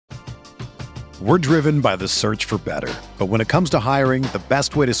We're driven by the search for better. But when it comes to hiring, the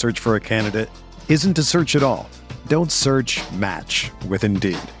best way to search for a candidate isn't to search at all. Don't search, match with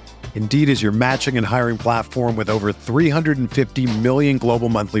Indeed. Indeed is your matching and hiring platform with over 350 million global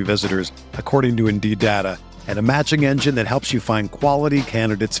monthly visitors, according to Indeed data, and a matching engine that helps you find quality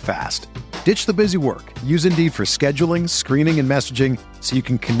candidates fast. Ditch the busy work. Use Indeed for scheduling, screening, and messaging so you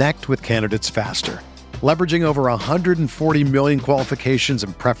can connect with candidates faster. Leveraging over 140 million qualifications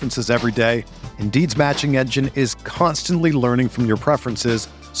and preferences every day, Indeed's matching engine is constantly learning from your preferences,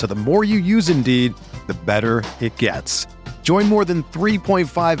 so the more you use Indeed, the better it gets. Join more than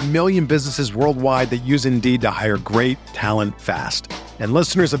 3.5 million businesses worldwide that use Indeed to hire great talent fast. And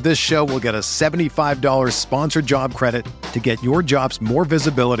listeners of this show will get a $75 sponsored job credit to get your jobs more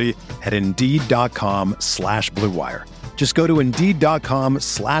visibility at Indeed.com/Blue Wire. Just go to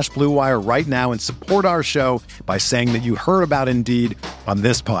Indeed.com/Blue Wire right now and support our show by saying that you heard about Indeed on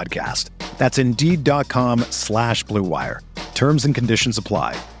this podcast. That's Indeed.com/Blue Wire. Terms and conditions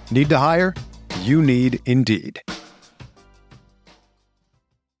apply. Need to hire? You need Indeed.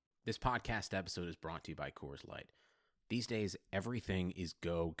 This podcast episode is brought to you by Coors Light. These days, everything is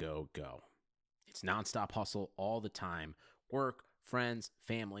go, go, go. It's nonstop hustle all the time. Work, friends,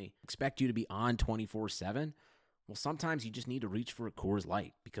 family, expect you to be on 24/7. Well, sometimes you just need to reach for a Coors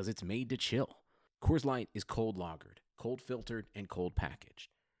Light because it's made to chill. Coors Light is cold lagered, cold filtered, and cold packaged.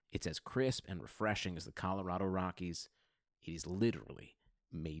 It's as crisp and refreshing as the Colorado Rockies. It is literally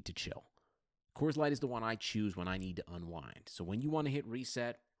made to chill. Coors Light is the one I choose when I need to unwind. So when you want to hit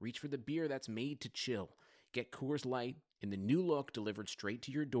reset, reach for the beer that's made to chill. Get Coors Light in the new look delivered straight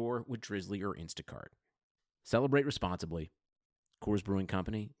to your door with Drizzly or Instacart. Celebrate responsibly. Coors Brewing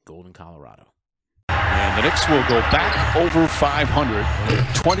Company, Golden, Colorado. And the Knicks will go back over 500,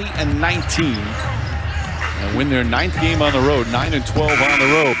 20-19, and win their 9th game on the road, 9-12 on the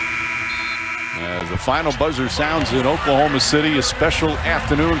road. As the final buzzer sounds in Oklahoma City, a special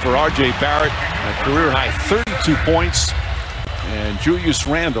afternoon for R.J. Barrett, a career-high 32 points, and Julius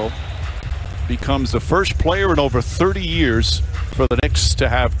Randle becomes the first player in over 30 years for the Knicks to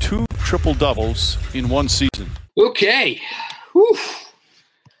have 2 triple-doubles in one season. Okay. Whew.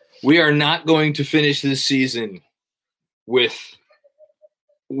 We are not going to finish this season with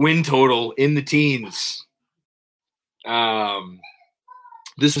win total in the teens.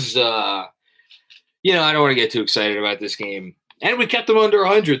 This is, I don't want to get too excited about this game. And we kept them under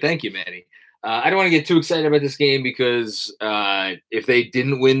 100. Thank you, Manny. I don't want to get too excited about this game because if they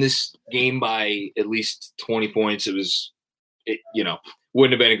didn't win this game by at least 20 points, wouldn't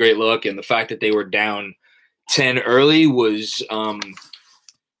have been a great look. And the fact that they were down 10 early was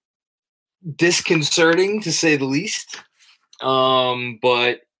disconcerting, to say the least.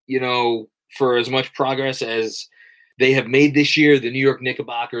 But, for as much progress as they have made this year, the New York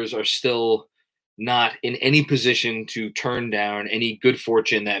Knickerbockers are still not in any position to turn down any good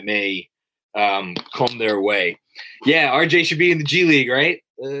fortune that may come their way. Yeah, RJ should be in the G League, right?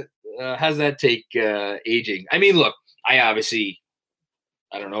 How's that take aging? I mean, look, I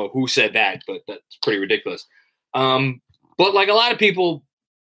don't know who said that, but that's pretty ridiculous. But like a lot of people,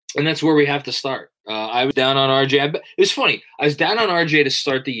 and that's where we have to start. I was down on RJ. It was funny. I was down on RJ to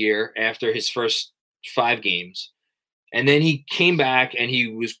start the year after his first 5 games. And then he came back and he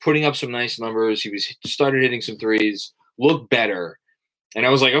was putting up some nice numbers. He started hitting some threes, looked better. And I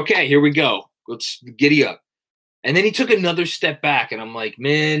was like, okay, here we go. Let's giddy up. And then he took another step back. And I'm like,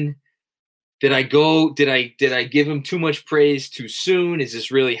 man, did I give him too much praise too soon? Is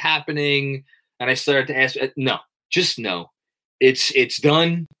this really happening? And I started to ask, no, just no. It's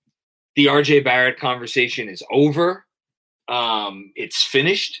done. The RJ Barrett conversation is over. It's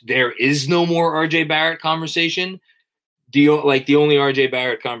finished. There is no more RJ Barrett conversation. The only RJ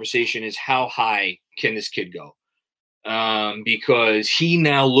Barrett conversation is how high can this kid go? Because he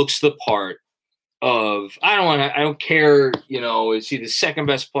now looks the part of, I don't care, is he the second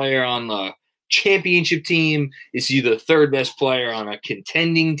best player on the championship team? Is he the third best player on a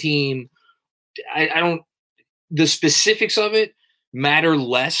contending team? The specifics of it matter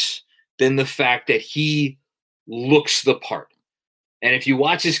less than the fact that he looks the part. And if you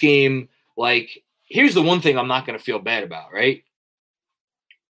watch this game, here's the one thing I'm not going to feel bad about, right?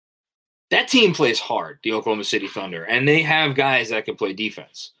 That team plays hard, the Oklahoma City Thunder, and they have guys that can play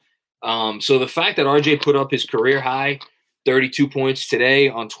defense. So the fact that RJ put up his career high 32 points today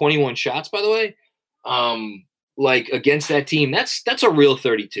on 21 shots, by the way, against that team, that's a real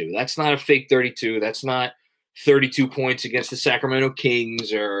 32. That's not a fake 32. That's not 32 points against the Sacramento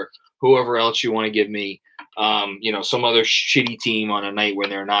Kings or whoever else you want to give me. Some other shitty team on a night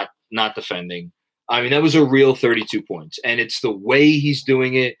when they're not defending. I mean, that was a real 32 points, and it's the way he's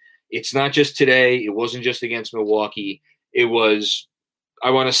doing it. It's not just today. It wasn't just against Milwaukee. It was,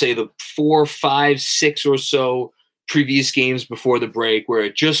 I want to say, the 4, 5, 6 or so previous games before the break where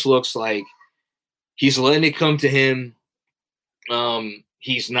it just looks like he's letting it come to him.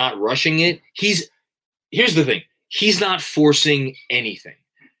 He's not rushing it. Here's the thing. He's not forcing anything.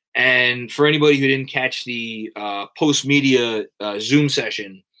 And for anybody who didn't catch the post-media Zoom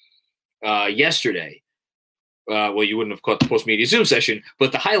session yesterday, well, you wouldn't have caught the post-media Zoom session,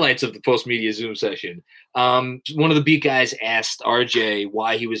 but the highlights of the post-media Zoom session. One of the beat guys asked RJ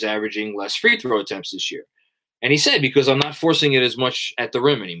why he was averaging less free throw attempts this year. And he said, because I'm not forcing it as much at the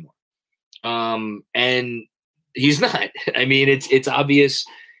rim anymore. And he's not. I mean, it's obvious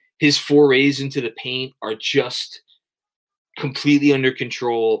his forays into the paint are just completely under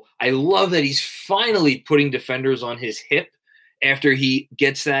control. I love that he's finally putting defenders on his hip after he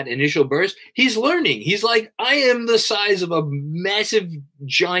gets that initial burst. He's learning. He's like, I am the size of a massive,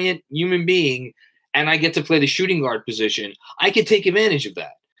 giant human being, and I get to play the shooting guard position. I can take advantage of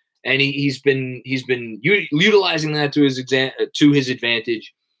that. And he's been utilizing that to his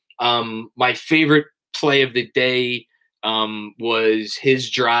advantage. My favorite play of the day was his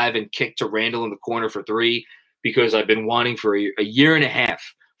drive and kick to Randall in the corner for 3, because I've been wanting for a year and a half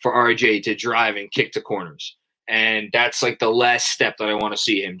for RJ to drive and kick to corners. And that's like the last step that I want to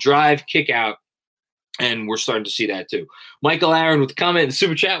see him drive, kick out. And we're starting to see that too. Michael Aaron with a comment in the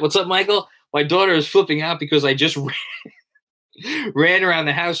super chat. What's up, Michael? My daughter is flipping out because I just ran around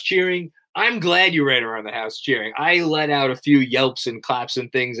the house cheering. I'm glad you ran around the house cheering. I let out a few yelps and claps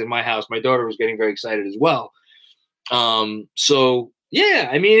and things in my house. My daughter was getting very excited as well. So yeah,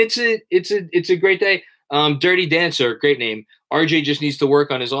 I mean, it's a great day. Dirty Dancer, great name. RJ just needs to work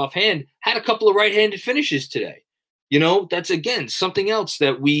on his offhand. Had a couple of right-handed finishes today. You know, that's, again, something else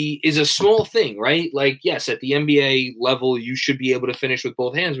that is a small thing, right? Like, yes, at the NBA level, you should be able to finish with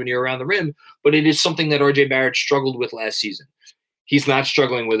both hands when you're around the rim, but it is something that RJ Barrett struggled with last season. He's not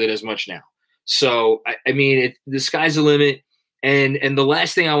struggling with it as much now. So, I mean, the sky's the limit. And the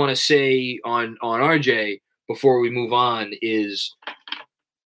last thing I want to say on RJ before we move on is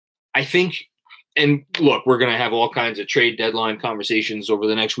I think – and look, we're going to have all kinds of trade deadline conversations over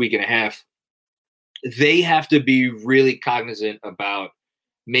the next week and a half. They have to be really cognizant about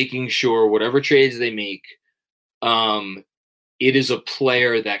making sure whatever trades they make, it is a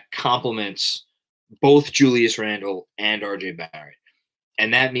player that complements both Julius Randle and RJ Barrett.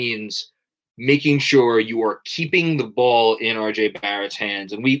 And that means making sure you are keeping the ball in RJ Barrett's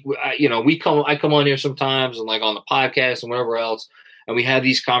hands. And I come on here sometimes and like on the podcast and whatever else, and we have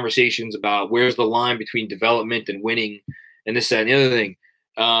these conversations about where's the line between development and winning and this, that, and the other thing.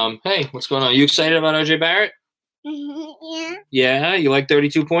 Hey, what's going on? You excited about RJ Barrett? Yeah. Yeah? You like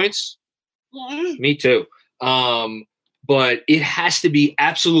 32 points? Yeah. Me too. But it has to be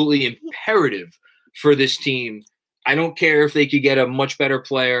absolutely imperative for this team. I don't care if they could get a much better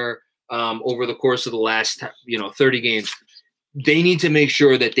player over the course of the last 30 games. They need to make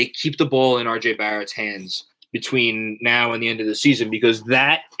sure that they keep the ball in RJ Barrett's hands between now and the end of the season, because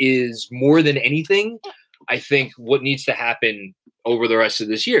that is more than anything, I think, what needs to happen over the rest of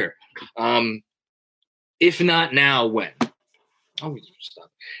this year. If not now, when? Oh,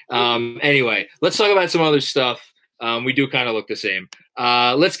 stop. Anyway, let's talk about some other stuff. We do kind of look the same.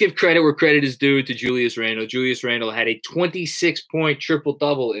 Let's give credit where credit is due to Julius Randle. Julius Randle had a 26-point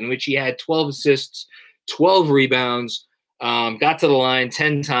triple-double in which he had 12 assists, 12 rebounds, got to the line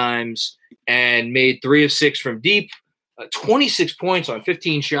 10 times, and made 3 of 6 from deep, 26 points on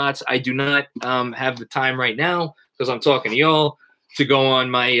 15 shots. I do not have the time right now, because I'm talking to y'all, to go on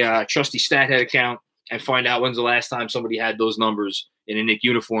my trusty StatHead account and find out when's the last time somebody had those numbers in a Knick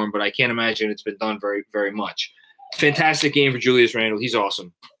uniform, but I can't imagine it's been done very, very much. Fantastic game for Julius Randle. He's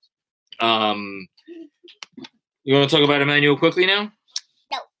awesome. You want to talk about Immanuel Quickley now?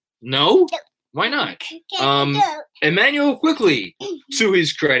 No? No. Why not? No. Immanuel Quickley, to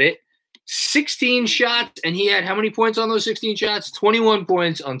his credit, 16 shots, and he had how many points on those 16 shots? 21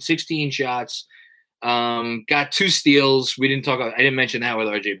 points on 16 shots. Got 2 steals. I didn't mention that with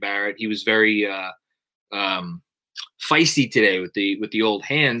RJ Barrett. He was very feisty today with the old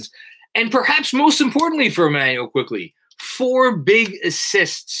hands. And perhaps most importantly for Immanuel Quickley, 4 big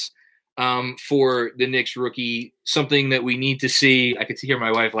assists for the Knicks rookie, something that we need to see. I could hear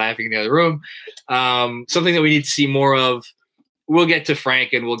my wife laughing in the other room. Something that we need to see more of. We'll get to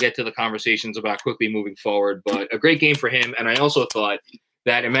Frank and we'll get to the conversations about Quickley moving forward, but a great game for him. And I also thought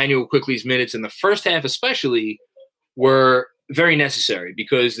that Immanuel Quickley's minutes in the first half especially were very necessary,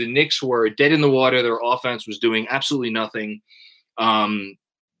 because the Knicks were dead in the water. Their offense was doing absolutely nothing.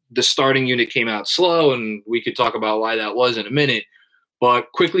 The starting unit came out slow, and we could talk about why that was in a minute. but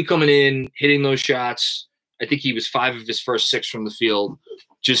quickly coming in, hitting those shots. I think he was 5 of his first 6 from the field.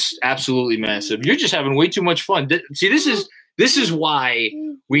 Just absolutely massive. You're just having way too much fun. See, this is why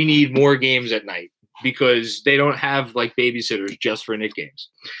we need more games at night, because they don't have like babysitters just for Knick games.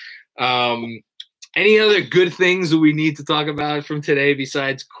 Any other good things that we need to talk about from today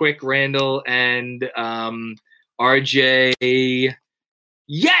besides Quick, Randall, and RJ?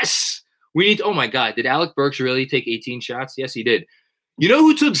 Yes! We need – oh, my God. Did Alec Burks really take 18 shots? Yes, he did. You know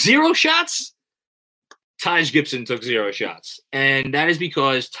who took 0 shots? Taj Gibson took 0 shots. And that is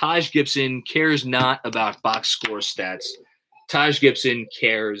because Taj Gibson cares not about box score stats. Taj Gibson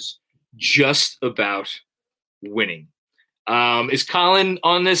cares just about winning. Is Colin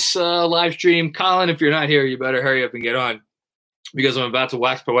on this live stream? Colin, if you're not here, you better hurry up and get on, because I'm about to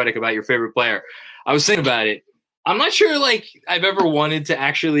wax poetic about your favorite player. I was thinking about it. I'm not sure like I've ever wanted to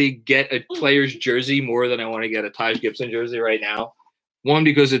actually get a player's jersey more than I want to get a Taj Gibson jersey right now. One,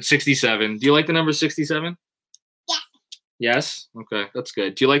 because it's 67. Do you like the number 67? Yeah. Yes? Okay, that's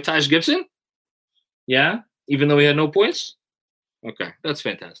good. Do you like Taj Gibson? Yeah? Even though he had no points? Okay, that's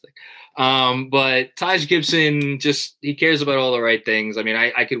fantastic. But Taj Gibson, he cares about all the right things. I mean,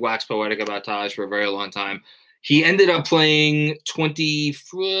 I could wax poetic about Taj for a very long time. He ended up playing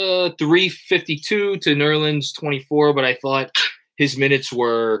 352 to Nerlens 24, but I thought his minutes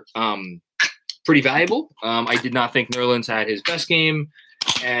were pretty valuable. I did not think Nerlens had his best game,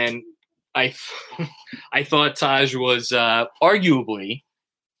 and I thought Taj was arguably,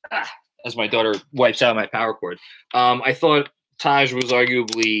 as my daughter wipes out my power cord, I thought Taj was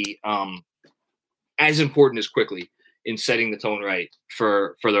arguably as important as Quickly in setting the tone right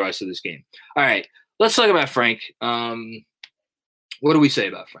for the rest of this game. All right, let's talk about Frank. What do we say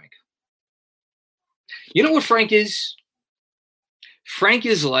about Frank? You know what Frank is? Frank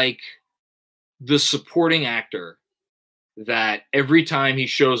is like the supporting actor that every time he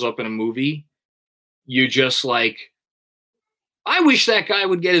shows up in a movie, you just like, I wish that guy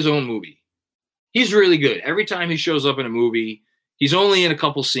would get his own movie. He's really good. Every time he shows up in a movie, he's only in a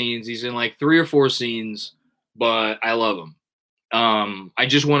couple scenes. He's in like 3 or 4 scenes, but I love him. I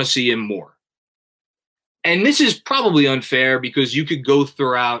just want to see him more. And this is probably unfair because you could go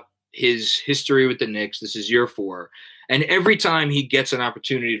throughout his history with the Knicks. This is year 4. And every time he gets an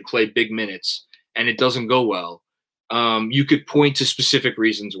opportunity to play big minutes and it doesn't go well, you could point to specific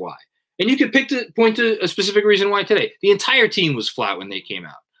reasons why. And you could point to a specific reason why today. The entire team was flat when they came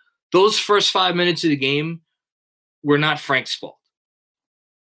out. Those first 5 minutes of the game were not Frank's fault.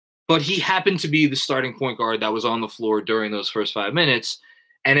 But he happened to be the starting point guard that was on the floor during those first 5 minutes.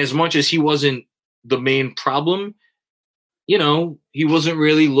 And as much as he wasn't the main problem, you know, he wasn't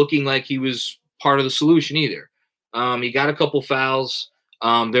really looking like he was part of the solution either. He got a couple fouls.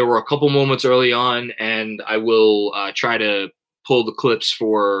 There were a couple moments early on, and I will try to pull the clips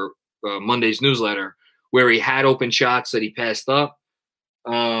for Monday's newsletter where he had open shots that he passed up.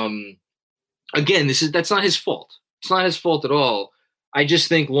 Again, that's not his fault. It's not his fault at all. I just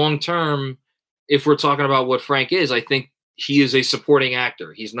think long term, if we're talking about what Frank is, I think he is a supporting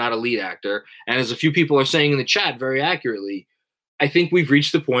actor. He's not a lead actor. And as a few people are saying in the chat very accurately, I think we've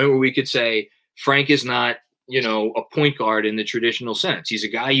reached the point where we could say Frank is not, you know, a point guard in the traditional sense. He's a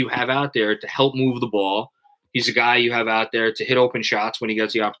guy you have out there to help move the ball. He's a guy you have out there to hit open shots when he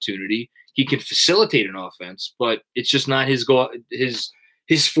gets the opportunity. He can facilitate an offense, but it's just not his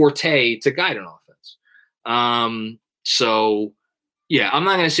forte to guide an offense. So yeah, I'm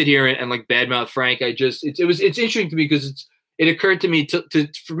not going to sit here and like badmouth Frank. It's interesting to me because it occurred to me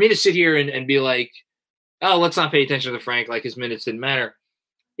for me to sit here and be like, oh, let's not pay attention to Frank. Like his minutes didn't matter.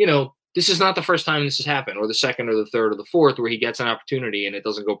 You know, this is not the first time this has happened, or the second or the third or the fourth where he gets an opportunity and it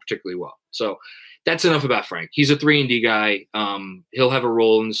doesn't go particularly well. So that's enough about Frank. He's a 3-and-D guy. He'll have a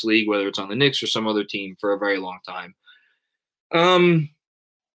role in this league, whether it's on the Knicks or some other team, for a very long time.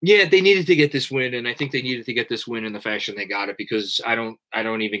 Yeah, they needed to get this win, and I think they needed to get this win in the fashion they got it, because I don't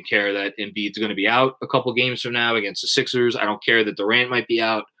even care that Embiid's going to be out a couple games from now against the Sixers. I don't care that Durant might be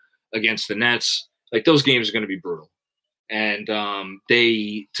out against the Nets. Like, those games are going to be brutal. And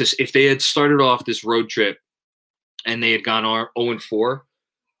if they had started off this road trip and they had gone 0-4,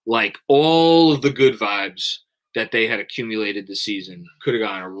 like all of the good vibes that they had accumulated this season could have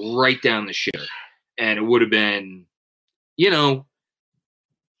gone right down the shitter, and it would have been, you know,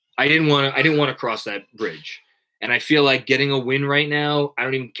 I didn't want to cross that bridge. And I feel like getting a win right now, I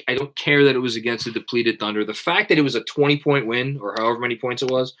don't care that it was against the depleted Thunder. The fact that it was a 20-point win, or however many points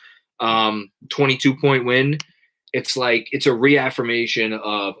it was, 22-point win, it's like it's a reaffirmation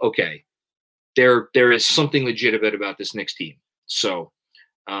of, okay, there is something legitimate about this Knicks team. So,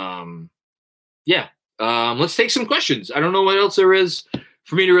 yeah, let's take some questions. I don't know what else there is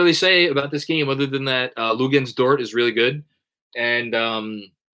for me to really say about this game other than that Lugens Dort is really good. And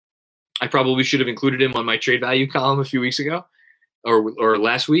I probably should have included him on my trade value column a few weeks ago or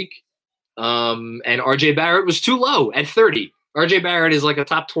last week. And RJ Barrett was too low at 30. RJ Barrett is like a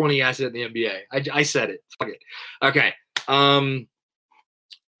top 20 asset in the NBA. I said it. Fuck it. Okay.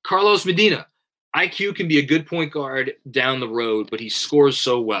 Carlos Medina. IQ can be a good point guard down the road, but he scores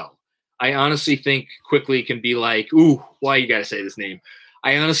so well. I honestly think Quickly can be like, ooh, why you got to say this name?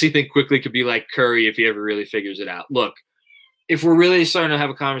 I honestly think Quickly could be like Curry if he ever really figures it out. Look, if we're really starting to have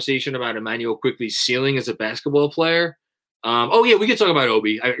a conversation about Immanuel Quickley's ceiling as a basketball player, we can talk about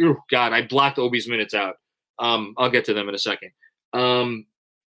Obi. I blocked Obi's minutes out. I'll get to them in a second. I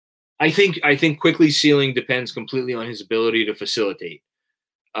think Quickly's ceiling depends completely on his ability to facilitate.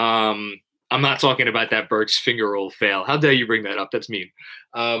 I'm not talking about that Burks finger roll fail. How dare you bring that up? That's mean.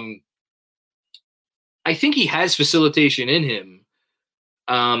 I think he has facilitation in him.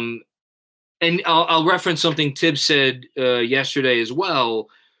 And I'll reference something Tibbs said yesterday as well,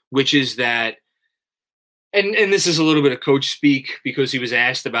 which is that, and this is a little bit of coach speak because he was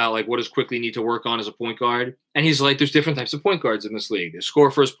asked about like what does Quickly need to work on as a point guard, and he's like, there's different types of point guards in this league. There's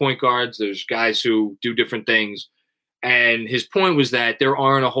score first point guards. There's guys who do different things, and his point was that there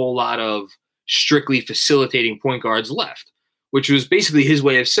aren't a whole lot of strictly facilitating point guards left, which was basically his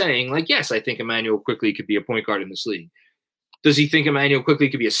way of saying like, yes, I think Immanuel Quickley could be a point guard in this league. Does he think Immanuel Quickley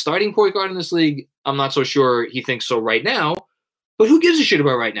could be a starting point guard in this league? I'm not so sure he thinks so right now, but who gives a shit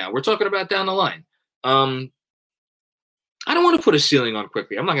about right now? We're talking about down the line. I don't want to put a ceiling on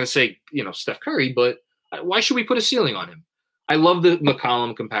Quickley. I'm not going to say, Steph Curry, but why should we put a ceiling on him? I love the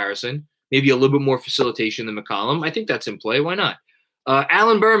McCollum comparison, maybe a little bit more facilitation than McCollum. I think that's in play. Why not?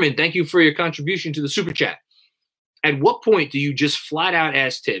 Alan Berman, thank you for your contribution to the Super Chat. At what point do you just flat out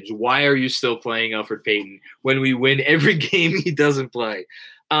ask Tibbs, why are you still playing Elfrid Payton when we win every game he doesn't play?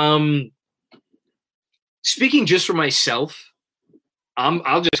 Speaking just for myself,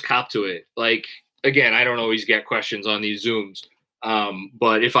 I'll just cop to it. Like, again, I don't always get questions on these Zooms.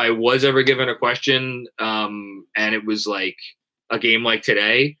 But if I was ever given a question and it was like a game like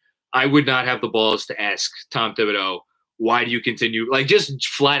today, I would not have the balls to ask Tom Thibodeau, why do you continue? Like, just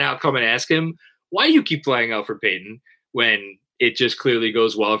flat out come and ask him, why do you keep playing Elfrid Payton when it just clearly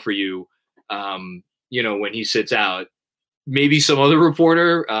goes well for you, when he sits out? Maybe some other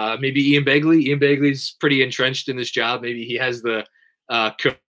reporter, maybe Ian Begley. Ian Begley's pretty entrenched in this job. Maybe he has the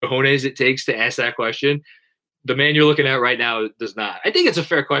cojones it takes to ask that question. The man you're looking at right now does not. I think it's a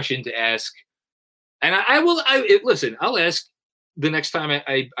fair question to ask. And listen, I'll ask the next time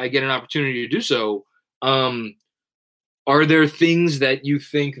I get an opportunity to do so. Are there things that you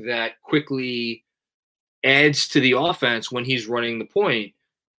think that Quickly adds to the offense when he's running the point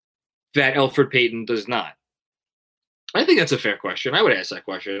that Elfrid Payton does not? I think that's a fair question. I would ask that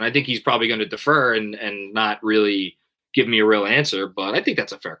question. And I think he's probably going to defer and not really give me a real answer, but I think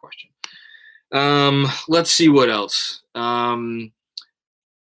that's a fair question. Let's see what else. Connor,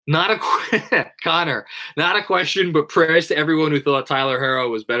 not a question, but prayers to everyone who thought Tyler Herro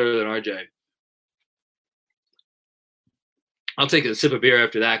was better than RJ. I'll take a sip of beer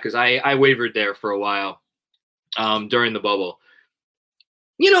after that because I wavered there for a while during the bubble.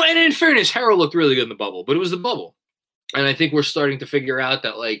 And in fairness, Herro looked really good in the bubble, but it was the bubble. And I think we're starting to figure out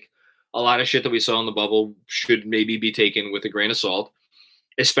that, like, a lot of shit that we saw in the bubble should maybe be taken with a grain of salt,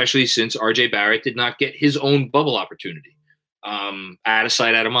 especially since RJ Barrett did not get his own bubble opportunity. Out of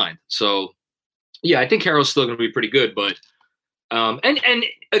sight, out of mind. So, yeah, I think Herro's still going to be pretty good. But and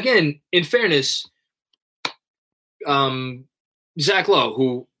again, in fairness, Zach Lowe,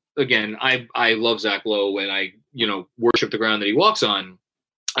 who, again, I love Zach Lowe and I, worship the ground that he walks on.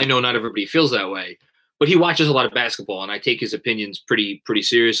 I know not everybody feels that way, but he watches a lot of basketball and I take his opinions pretty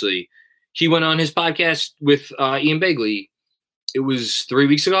seriously. He went on his podcast with Ian Begley. It was 3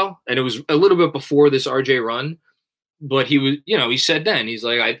 weeks ago, and it was a little bit before this RJ run, but he was, he said then, he's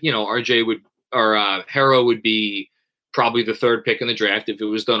like, RJ would, or Herro would be probably the third pick in the draft if it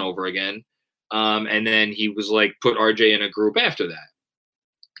was done over again. And then he was like, put RJ in a group after that.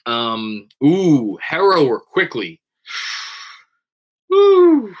 Herro or Quickly.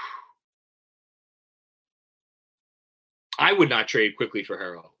 Ooh. I would not trade Quickly for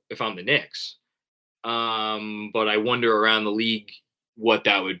Herro if I'm the Knicks. But I wonder around the league what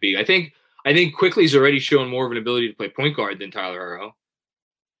that would be. I think Quickly's already shown more of an ability to play point guard than Tyler Herro.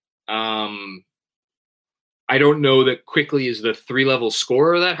 I don't know that Quickly is the 3-level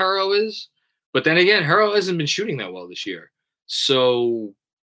scorer that Herro is. But then again, Herro hasn't been shooting that well this year. So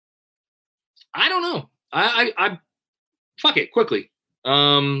I don't know. I fuck it, Quickly.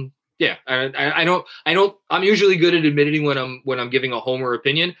 Yeah, I'm usually good at admitting when I'm giving a homer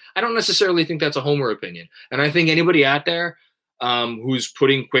opinion. I don't necessarily think that's a homer opinion. And I think anybody out there who's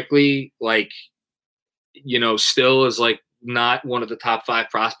putting Quickly, like, still is like not one of the top 5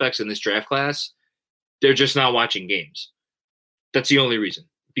 prospects in this draft class, they're just not watching games. That's the only reason.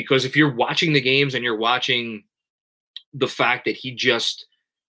 Because if you're watching the games and you're watching the fact that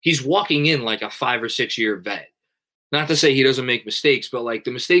he's walking in like a 5 or 6 year vet. Not to say he doesn't make mistakes, but like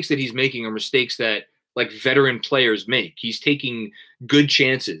the mistakes that he's making are mistakes that like veteran players make. He's taking good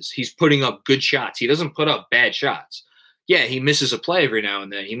chances. He's putting up good shots. He doesn't put up bad shots. Yeah, he misses a play every now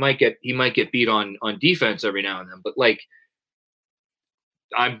and then. He might get beat on defense every now and then. But like,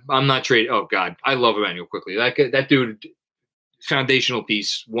 I'm not trading. Oh God, I love Immanuel Quickley. That dude, foundational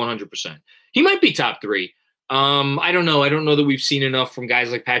piece, 100%. He might be top 3. I don't know. I don't know that we've seen enough from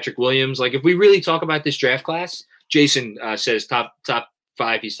guys like Patrick Williams. Like if we really talk about this draft class, Jason says top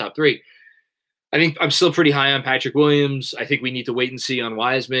 5, he's top 3. I think I'm still pretty high on Patrick Williams. I think we need to wait and see on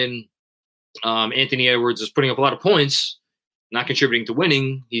Wiseman. Anthony Edwards is putting up a lot of points, not contributing to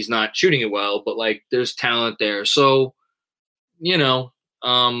winning. He's not shooting it well, but like there's talent there. So,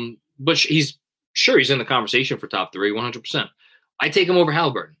 but he's in the conversation for top 3, 100%. I take him over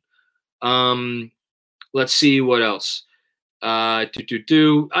Halliburton. Let's see what else.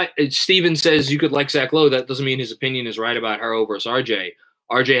 Steven says you could like Zach Lowe. That doesn't mean his opinion is right about Harrow versus RJ.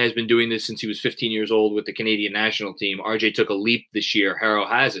 RJ has been doing this since he was 15 years old with the Canadian national team. RJ took a leap this year. Harrow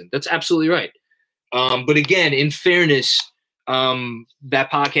hasn't. That's absolutely right. But again, in fairness, that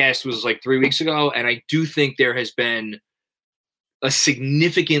podcast was like 3 weeks ago, and I do think there has been a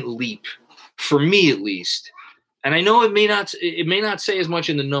significant leap, for me at least. And I know it may not say as much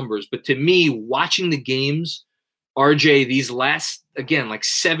in the numbers, but to me, watching the games, RJ, these last, again, like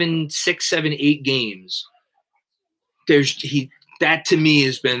 6, 7, 8 games, that to me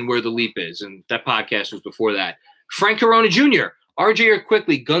has been where the leap is. And that podcast was before that. Frank Corona Jr., RJ or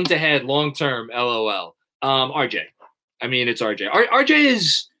Quickly, guns ahead, long-term, LOL. RJ. I mean, it's RJ. RJ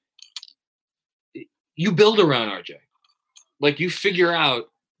is, you build around RJ. Like you figure out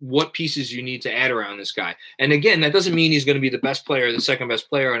what pieces you need to add around this guy. And again, that doesn't mean he's going to be the best player, the second best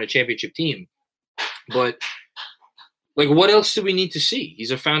player on a championship team. But like, what else do we need to see? He's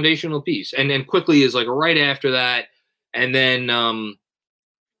a foundational piece. And then Quickly is like right after that. And then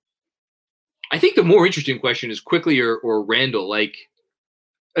I think the more interesting question is Quickly or Randall. Like,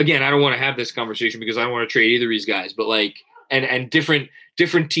 again, I don't want to have this conversation because I don't want to trade either of these guys. But like, and different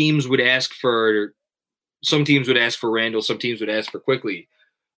teams would ask for, some teams would ask for Randall, some teams would ask for Quickly.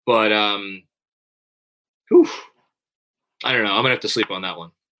 But I don't know. I'm gonna have to sleep on that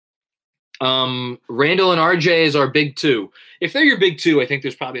one. Randall and RJ is our big 2. If they're your big 2, I think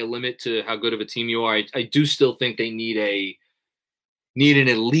there's probably a limit to how good of a team you are. I do still think they need an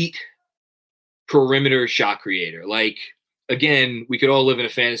elite perimeter shot creator. Like, again, we could all live in a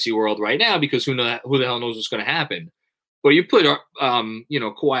fantasy world right now because who the hell knows what's going to happen. But you put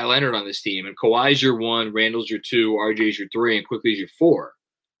Kawhi Leonard on this team, and Kawhi's your 1, Randall's your 2, RJ's your 3, and Quickly's your 4.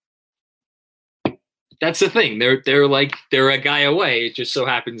 That's the thing. They're a guy away. It just so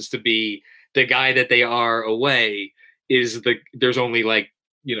happens to be the guy that they are away there's only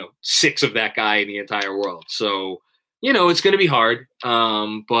 6 of that guy in the entire world. So, it's going to be hard.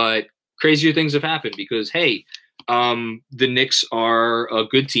 But crazier things have happened because, hey, the Knicks are a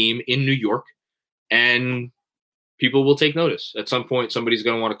good team in New York, and people will take notice. At some point, somebody's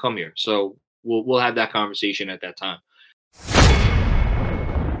going to want to come here. So we'll have that conversation at that time.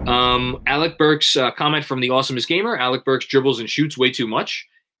 Alec Burks comment from the Awesomest Gamer. Alec Burks dribbles and shoots way too much.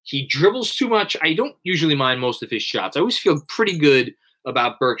 He dribbles too much. I don't usually mind most of his shots. I always feel pretty good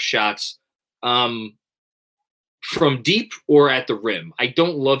about Burks' shots from deep or at the rim. I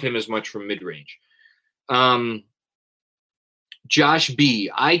don't love him as much from mid-range. Josh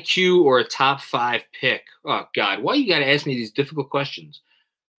B, IQ or a top 5 pick? Oh, God. Why you got to ask me these difficult questions?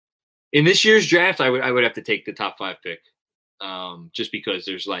 In this year's draft, I would have to take the top 5 pick. Just because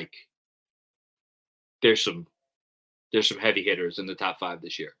there's some heavy hitters in the top 5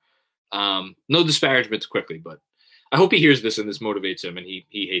 this year. No disparagement Quickly, but I hope he hears this and this motivates him and he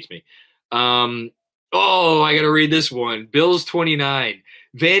hates me. I got to read this one. Bills 29.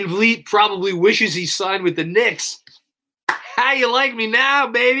 Van Vliet probably wishes he signed with the Knicks. How you like me now,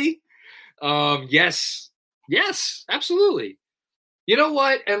 baby? Yes, absolutely. You know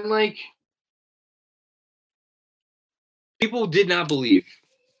what? And like, people did not believe.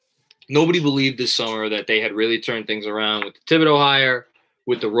 Nobody believed this summer that they had really turned things around with the Thibodeau hire,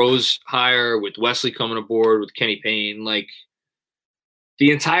 with the Rose hire, with Wesley coming aboard, with Kenny Payne. Like,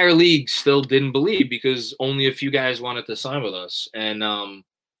 the entire league still didn't believe because only a few guys wanted to sign with us. And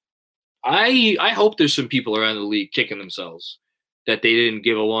I hope there's some people around the league kicking themselves that they didn't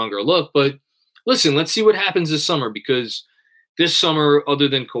give a longer look. But listen, let's see what happens this summer, because this summer, other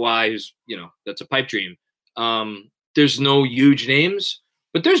than Kawhi, who's, that's a pipe dream, there's no huge names,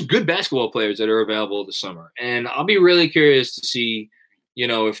 but there's good basketball players that are available this summer. And I'll be really curious to see,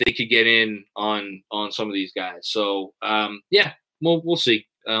 if they could get in on some of these guys. So, we'll see.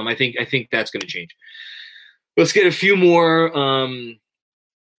 I think that's going to change. Let's get a few more.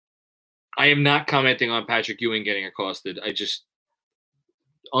 I am not commenting on Patrick Ewing getting accosted.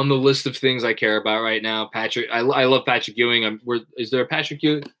 On the list of things I care about right now, Patrick. I love Patrick Ewing. Is there a Patrick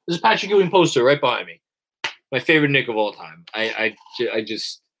Ewing? There's a Patrick Ewing poster right behind me. My favorite Knick of all time. I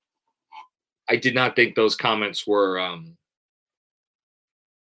did not think those comments were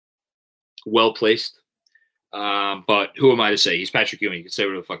well placed. But who am I to say? He's Patrick Ewing. He can say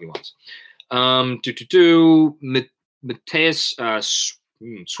whatever the fuck he wants. Matthias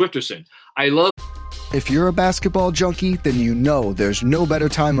Swifterson. I love. If you're a basketball junkie, then you know there's no better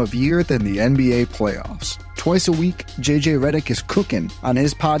time of year than the NBA playoffs. Twice a week, JJ Redick is cooking on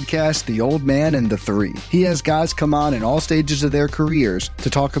his podcast, The Old Man and the Three. He has guys come on in all stages of their careers to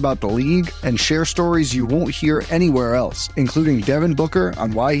talk about the league and share stories you won't hear anywhere else, including Devin Booker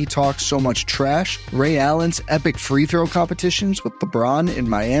on why he talks so much trash, Ray Allen's epic free throw competitions with LeBron in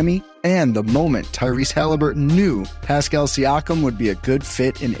Miami, and the moment Tyrese Halliburton knew Pascal Siakam would be a good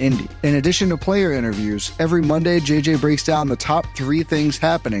fit in Indy. In addition to player interviews, every Monday JJ breaks down the top 3 things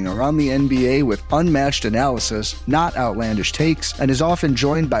happening around the NBA with unmatched analysis, not outlandish takes, and is often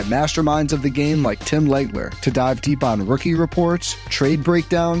joined by masterminds of the game like Tim Legler to dive deep on rookie reports, trade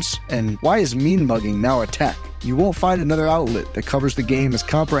breakdowns, and why is mean mugging now a tech? You won't find another outlet that covers the game as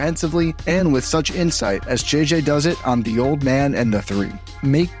comprehensively and with such insight as JJ does it on The Old Man and the Three.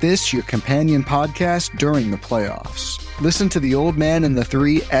 Make this your companion podcast during the playoffs. Listen to The Old Man and the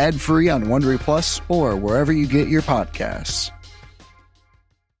Three ad-free on Wondery Plus or wherever you get your podcasts.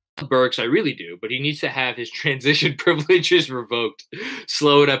 Burks, I really do, but he needs to have his transition privileges revoked.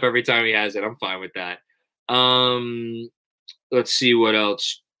 Slow it up every time he has it. I'm fine with that. Let's see what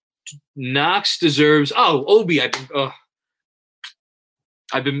else. Knox deserves. Obi.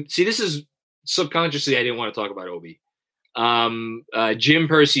 This is subconsciously I didn't want to talk about Obi. Jim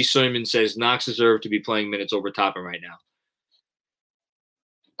Percy Simon says Knox deserved to be playing minutes over Toppin right now.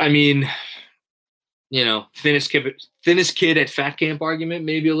 I mean, thinnest kid at fat camp argument,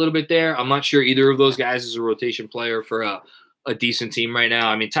 maybe a little bit there. I'm not sure either of those guys is a rotation player for a decent team right now.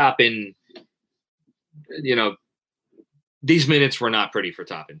 I mean, Toppin, these minutes were not pretty for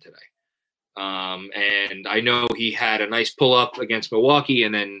Toppin today. And I know he had a nice pull-up against Milwaukee,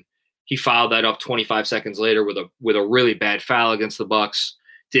 and then he fouled that up 25 seconds later with a really bad foul against the Bucks.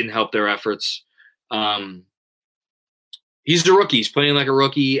 Didn't help their efforts. He's a rookie. He's playing like a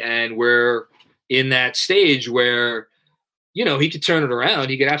rookie, and we're in that stage where, he could turn it around.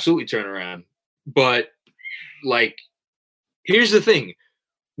 He could absolutely turn it around. But, here's the thing.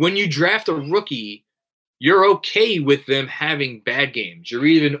 When you draft a rookie, you're okay with them having bad games. You're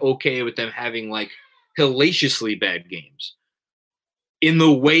even okay with them having hellaciously bad games, in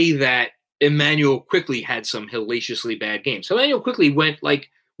the way that Emmanuel Quickley had some hellaciously bad games. So Emmanuel Quickley went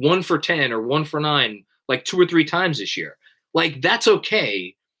 1 for 10 or 1 for 9 2 or 3 times this year. That's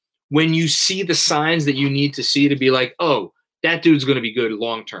okay when you see the signs that you need to see to be oh, that dude's going to be good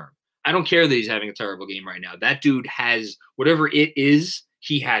long term. I don't care that he's having a terrible game right now. That dude has whatever it is,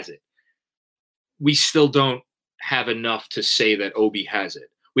 he has it. We still don't have enough to say that Obi has it.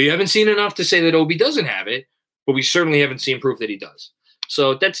 We haven't seen enough to say that Obi doesn't have it, but we certainly haven't seen proof that he does.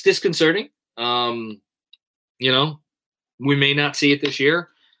 So that's disconcerting. We may not see it this year,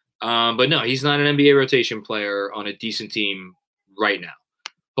 but no, he's not an NBA rotation player on a decent team right now.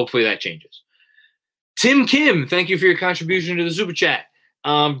 Hopefully that changes. Tim Kim, thank you for your contribution to the Super Chat.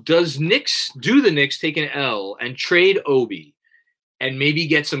 Does the Knicks take an L and trade Obi and maybe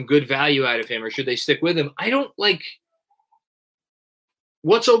get some good value out of him, or should they stick with him? I don't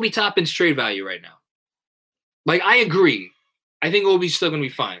what's Obi Toppin's trade value right now? I agree. I think Obi's still going to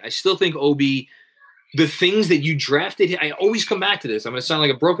be fine. I still think Obi, the things that you drafted, I always come back to this. I'm going to sound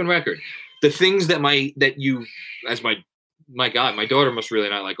like a broken record. The things that my God, my daughter must really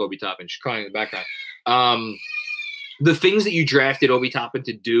not like Obi Toppin. She's crying in the background. The things that you drafted Obi Toppin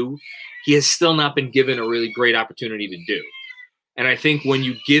to do, he has still not been given a really great opportunity to do. And I think when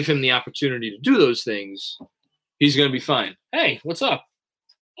you give him the opportunity to do those things, he's going to be fine. Hey, what's up?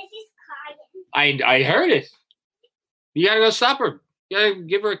 I heard it. You got to go stop her. You got to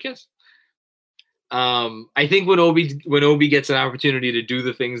give her a kiss. I think when Obi gets an opportunity to do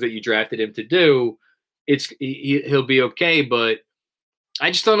the things that you drafted him to do, he'll be okay. But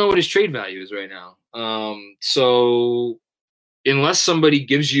I just don't know what his trade value is right now. So unless somebody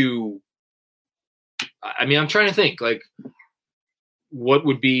gives you, I mean, I'm trying to think like what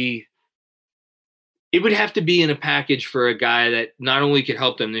would be. It would have to be in a package for a guy that not only could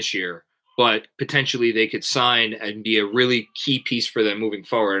help them this year, but potentially they could sign and be a really key piece for them moving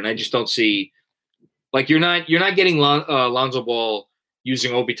forward. And I just don't see, like, you're not getting Lonzo Ball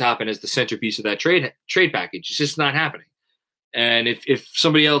using Obi Toppin as the centerpiece of that trade package. It's just not happening. And if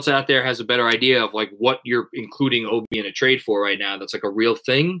somebody else out there has a better idea of like what you're including Obi in a trade for right now, that's like a real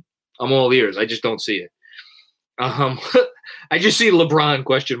thing, I'm all ears. I just don't see it. I just see LeBron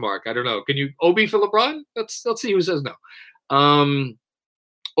question mark. I don't know. Can you Obi for LeBron? Let's see who says no.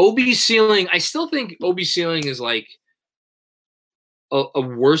 Obi's ceiling. I still think Obi's ceiling is like a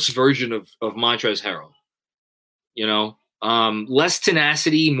worse version of Montrezl Harrell. You know, less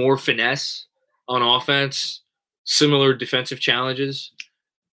tenacity, more finesse on offense, similar defensive challenges.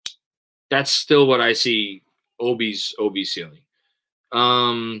 That's still what I see Obi's ceiling.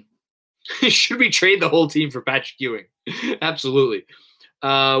 Should we trade the whole team for Patrick Ewing? Absolutely.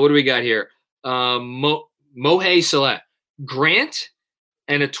 What do we got here? Mohe Saleh. Grant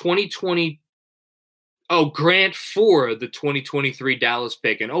and a 2020. Oh, Grant for the 2023 Dallas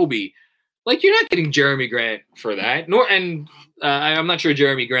pick and Obi. Like, you're not getting Jeremy Grant for that. I'm not sure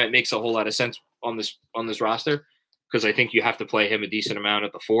Jeremy Grant makes a whole lot of sense on this roster because I think you have to play him a decent amount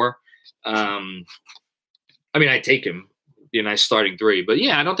at the 4. I mean, I take him. Be a nice starting 3, but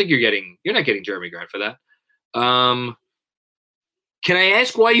yeah, I don't think you're not getting Jeremy Grant for that. Can I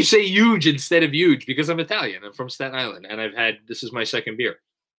ask why you say huge instead of huge? Because I'm Italian. I'm from Staten Island, and this is my second beer.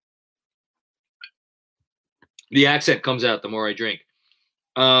 The accent comes out the more I drink.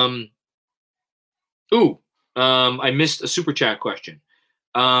 I missed a super chat question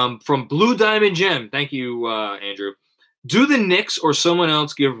from Blue Diamond Gem. Thank you, Andrew. Do the Knicks or someone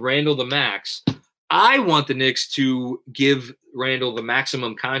else give Randall the max? I want the Knicks to give Randall the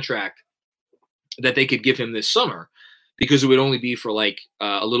maximum contract that they could give him this summer because it would only be for like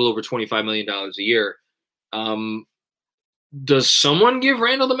a little over $25 million a year. Does someone give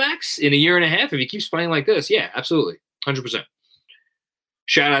Randall the max in a year and a half if he keeps playing like this? Yeah, absolutely. 100%.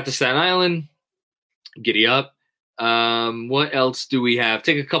 Shout out to Staten Island. Giddy up. What else do we have?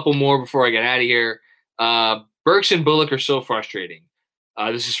 Take a couple more before I get out of here. Burks and Bullock are so frustrating.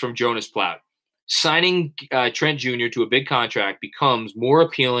 This is from Jonas Platt. Signing Trent Jr. to a big contract becomes more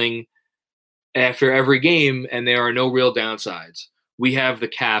appealing after every game, and there are no real downsides. We have the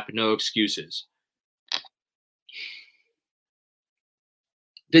cap, no excuses.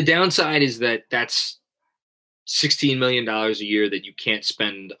 The downside is that that's $16 million a year that you can't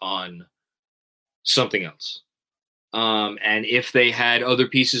spend on something else. And if they had other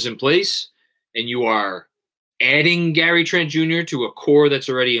pieces in place and you are adding Gary Trent Jr. to a core that's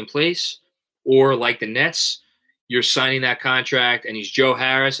already in place, or like the Nets, you're signing that contract and he's Joe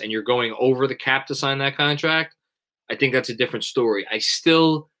Harris and you're going over the cap to sign that contract, I think that's a different story. I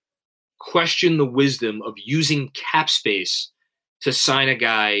still question the wisdom of using cap space to sign a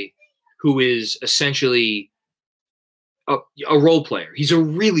guy who is essentially a role player. He's a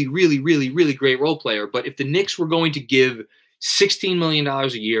really, really, really, really great role player. But if the Knicks were going to give $16 million a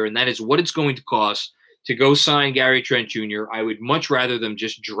year, and that is what it's going to cost to go sign Gary Trent Jr., I would much rather them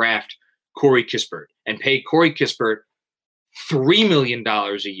just draft Corey Kispert and pay Corey Kispert $3 million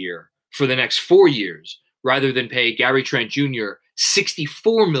a year for the next 4 years rather than pay Gary Trent Jr.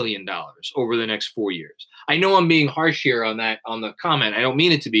 $64 million over the next 4 years. I know I'm being harsh here on the comment. I don't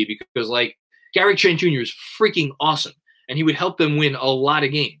mean it to be because like Gary Trent Jr. is freaking awesome and he would help them win a lot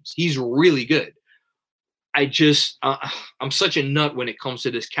of games. He's really good. I just I'm such a nut when it comes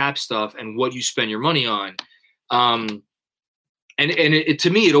to this cap stuff and what you spend your money on. And to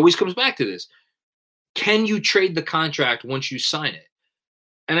me, it always comes back to this. Can you trade the contract once you sign it?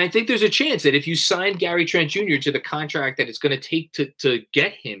 And I think there's a chance that if you sign Gary Trent Jr. to the contract that it's going to take to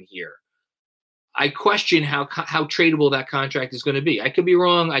get him here, I question how tradable that contract is going to be. I could be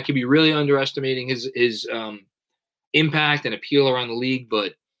wrong. I could be really underestimating his impact and appeal around the league,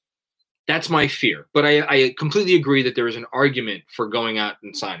 but that's my fear. But I completely agree that there is an argument for going out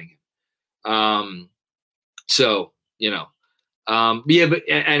and signing him. So, you know.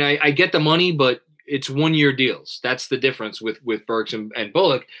 I get the money, but it's 1 year deals. That's the difference with Burks and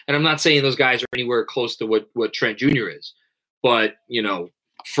Bullock. And I'm not saying those guys are anywhere close to what Trent Jr. is, but you know,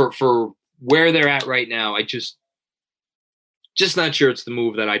 for where they're at right now, I just not sure it's the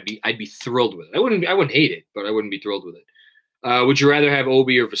move that I'd be thrilled with. I wouldn't hate it, but I wouldn't be thrilled with it. Would you rather have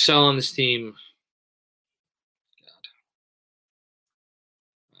Obi or Vassell on this team?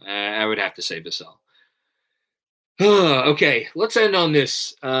 God. I would have to say Vassell. Okay, let's end on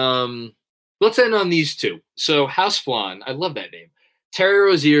this. Let's end on these two. So House Flan, I love that name. Terry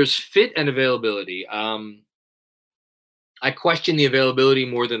Rozier's fit and availability. I question the availability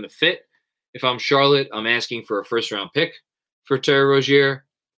more than the fit. If I'm Charlotte, I'm asking for a first-round pick for Terry Rozier.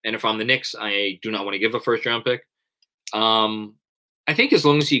 And if I'm the Knicks, I do not want to give a first-round pick. I think as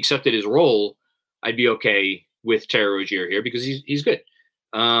long as he accepted his role, I'd be okay with Terry Rozier here because he's good.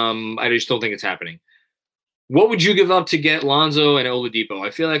 I just don't think it's happening. What would you give up to get Lonzo and Oladipo?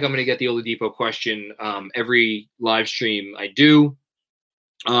 I feel like I'm going to get the Oladipo question every live stream I do.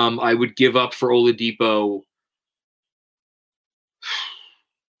 I would give up for Oladipo.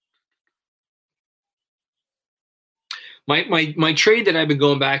 My trade that I've been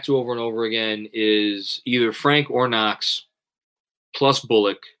going back to over and over again is either Frank or Knox plus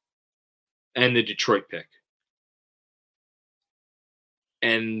Bullock and the Detroit pick.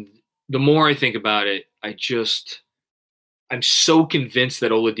 And the more I think about it, I'm so convinced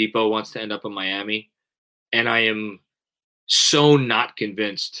that Oladipo wants to end up in Miami. And I am so not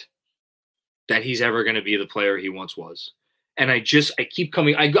convinced that he's ever going to be the player he once was. And I keep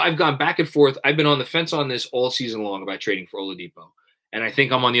coming. I've gone back and forth. I've been on the fence on this all season long about trading for Oladipo. And I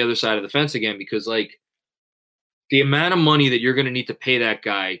think I'm on the other side of the fence again because, like, the amount of money that you're going to need to pay that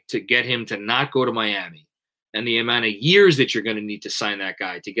guy to get him to not go to Miami and the amount of years that you're going to need to sign that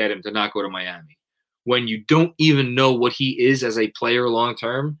guy to get him to not go to Miami when you don't even know what he is as a player long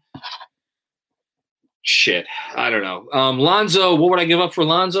term. Shit. I don't know. Lonzo, what would I give up for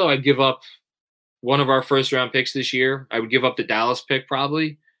Lonzo? I'd give up one of our first-round picks this year. I would give up the Dallas pick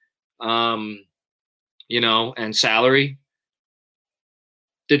probably, and salary.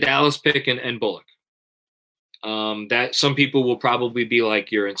 The Dallas pick and Bullock. That some people will probably be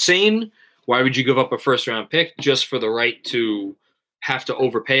like, you're insane. Why would you give up a first-round pick just for the right to have to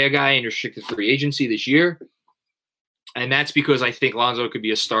overpay a guy in restricted free agency this year? And that's because I think Lonzo could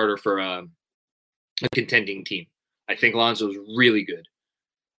be a starter for a contending team. I think Lonzo's really good.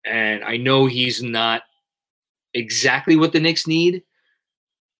 And I know he's not exactly what the Knicks need,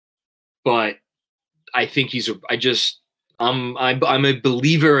 but I think I'm a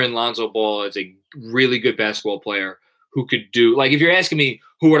believer in Lonzo Ball as a really good basketball player who could do, like, if you're asking me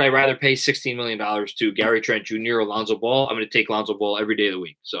who would I rather pay $16 million to, Gary Trent Jr. or Lonzo Ball, I'm going to take Lonzo Ball every day of the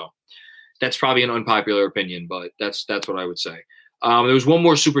week. So that's probably an unpopular opinion, but that's what I would say. There was one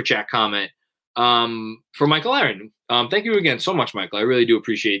more super chat comment for Michael Aaron. Thank you again so much, Michael. I really do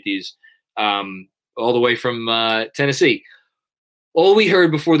appreciate these, all the way from Tennessee. All we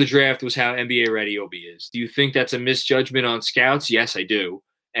heard before the draft was how NBA ready Obi is. Do you think that's a misjudgment on scouts? Yes, I do.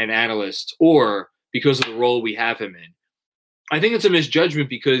 And analysts, or because of the role we have him in. I think it's a misjudgment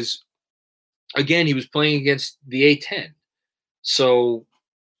because, again, he was playing against the A-10. So,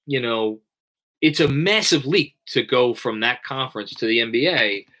 it's a massive leap to go from that conference to the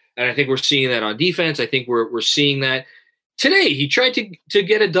NBA. And I think we're seeing that on defense. I think we're seeing that today. He tried to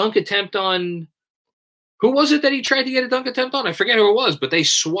get a dunk attempt on – who was it that he tried to get a dunk attempt on? I forget who it was, but they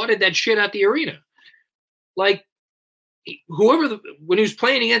swatted that shit out the arena. Like, when he was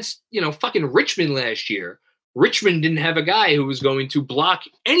playing against, fucking Richmond last year, Richmond didn't have a guy who was going to block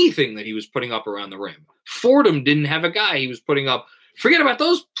anything that he was putting up around the rim. Fordham didn't have a guy he was putting up. Forget about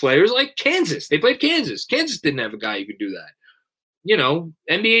those players like Kansas. They played Kansas. Kansas didn't have a guy who could do that.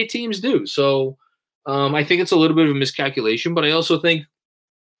 NBA teams do. So I think it's a little bit of a miscalculation, but I also think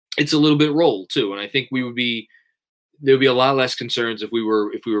it's a little bit rolled too. And I think there'd be a lot less concerns if we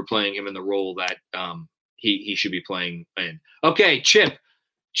were playing him in the role that he should be playing in. Okay,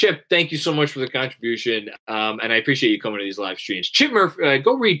 Chip, thank you so much for the contribution. And I appreciate you coming to these live streams. Chip Murphy,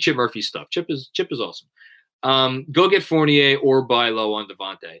 go read Chip Murphy's stuff. Chip is awesome. Go get Fournier or buy low on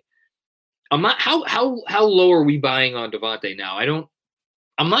Devontae. I'm not how low are we buying on Devontae now?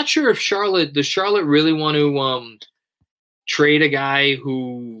 I'm not sure if does Charlotte really want to trade a guy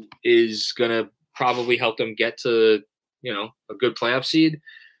who is gonna probably help them get to a good playoff seed.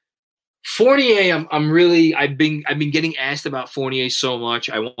 Fournier, I've been getting asked about Fournier so much.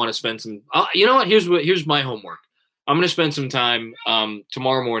 I want to spend some. You know what? Here's my homework. I'm going to spend some time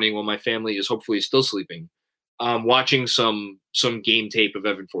tomorrow morning when my family is hopefully still sleeping, watching some game tape of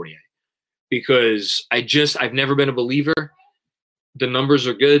Evan Fournier, because I've never been a believer. The numbers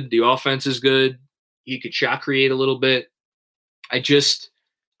are good. The offense is good. He could shot create a little bit.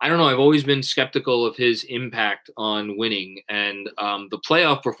 I don't know. I've always been skeptical of his impact on winning, and the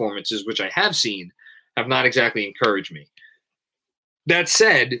playoff performances, which I have seen, have not exactly encouraged me. That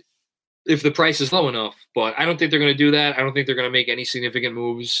said, if the price is low enough, but I don't think they're going to do that. I don't think they're going to make any significant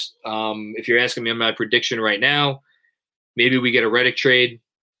moves. If you're asking me on my prediction right now, maybe we get a Redick trade.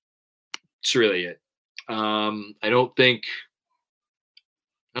 That's really it. I don't think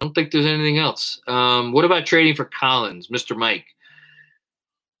there's anything else. What about trading for Collins, Mr. Mike?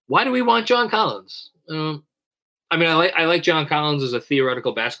 Why do we want John Collins? I mean, I like John Collins as a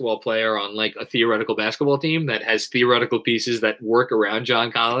theoretical basketball player on like a theoretical basketball team that has theoretical pieces that work around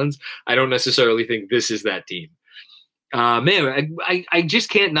John Collins. I don't necessarily think this is that team. Man, I just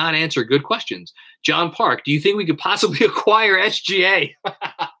can't not answer good questions. John Park, do you think we could possibly acquire SGA?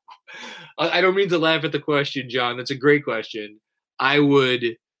 I don't mean to laugh at the question, John. That's a great question. I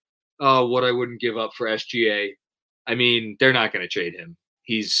would, what I wouldn't give up for SGA. I mean, they're not going to trade him.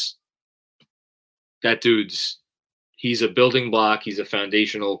 He's a building block. He's a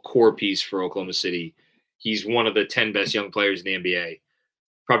foundational core piece for Oklahoma City. He's one of the 10 best young players in the NBA.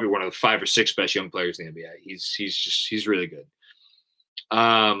 Probably one of the 5 or 6 best young players in the NBA. He's really good.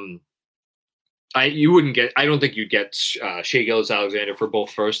 I don't think you'd get Shai Gilgeous-Alexander for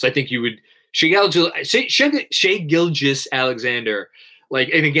both firsts. I think you would Shai Gilgeous-Alexander. Like,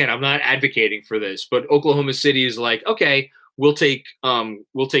 and again, I'm not advocating for this, but Oklahoma City is like, okay, we'll take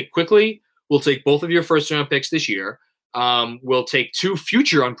quickly. We'll take both of your first round picks this year. We'll take 2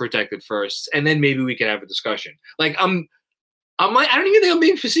 future unprotected firsts, and then maybe we can have a discussion. Like, I'm like, I don't even think I'm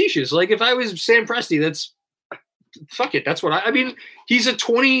being facetious. Like, if I was Sam Presti, fuck it. That's what I mean. He's a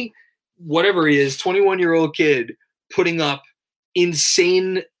 21-year-old kid putting up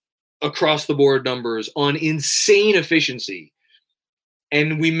insane across the board numbers on insane efficiency.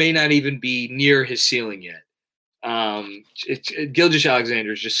 And we may not even be near his ceiling yet.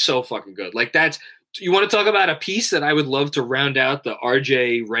 Gilgeous-Alexander is just so fucking good. Like, you want to talk about a piece that I would love to round out the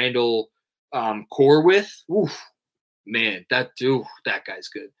RJ Randall core with? Oof, man, that guy's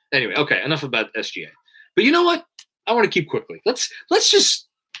good. Anyway, okay, enough about SGA. But you know what? I want to keep quickly. Let's just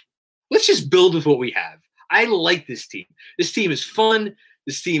build with what we have. I like this team. This team is fun.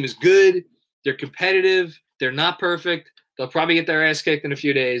 This team is good. They're competitive. They're not perfect. They'll probably get their ass kicked in a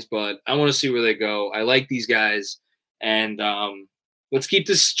few days, but I want to see where they go. I like these guys, and let's keep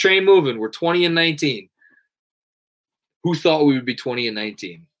this train moving. We're 20-19. Who thought we would be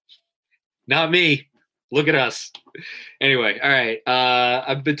 20-19? Not me. Look at us. Anyway, all right.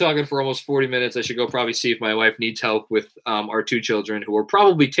 I've been talking for almost 40 minutes. I should go probably see if my wife needs help with our 2 children who are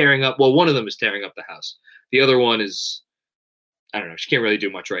probably tearing up. Well, one of them is tearing up the house. The other one is, I don't know. She can't really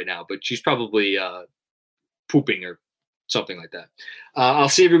do much right now, but she's probably pooping or something like that. I'll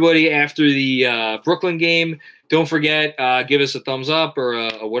see everybody after the Brooklyn game. Don't forget, give us a thumbs up or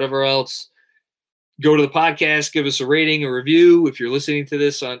whatever else. Go to the podcast, give us a rating, a review if you're listening to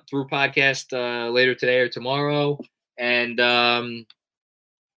this through podcast later today or tomorrow. And I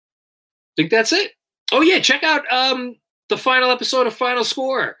think that's it. Oh, yeah, check out the final episode of Final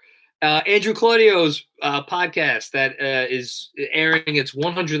Score, Andrew Claudio's podcast that is airing its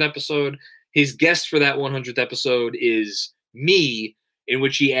 100th episode. His guest for that 100th episode is me, in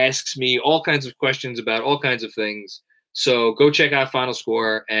which he asks me all kinds of questions about all kinds of things. So go check out Final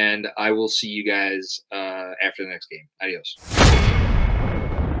Score, and I will see you guys after the next game. Adios.